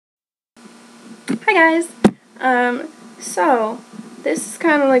Hi guys! So, this is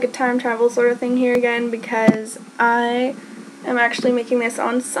kind of like a time travel sort of thing here again because I am actually making this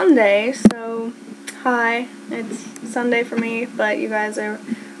on Sunday, so hi, it's Sunday for me, but you guys are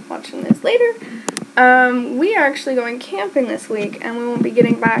watching this later. We are actually going camping this week, and we won't be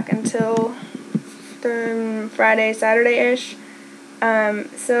getting back until Friday, Saturday-ish.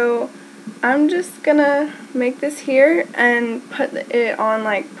 So I'm just gonna make this here and put it on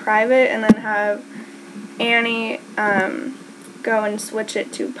like private and then have Annie go and switch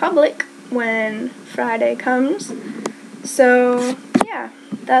it to public when Friday comes. So yeah,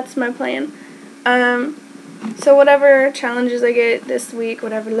 that's my plan. So whatever challenges I get this week,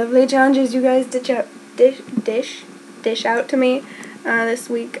 whatever lovely challenges you guys dish out to me this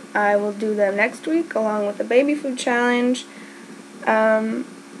week, I will do them next week along with the baby food challenge.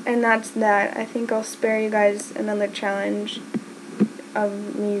 And that's that. I think I'll spare you guys another challenge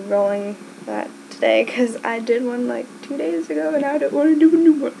of me rolling that today because I did one like 2 days ago and I don't want to do a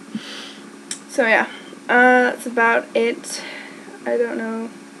new one. So yeah, that's about it. I don't know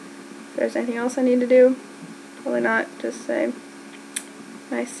if there's anything else I need to do. Probably not. Just say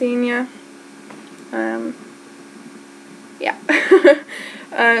nice seeing ya. Yeah.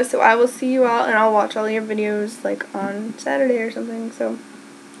 So I will see you all, and I'll watch all your videos like on Saturday or something. So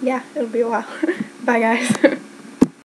yeah, it'll be a while. Bye guys.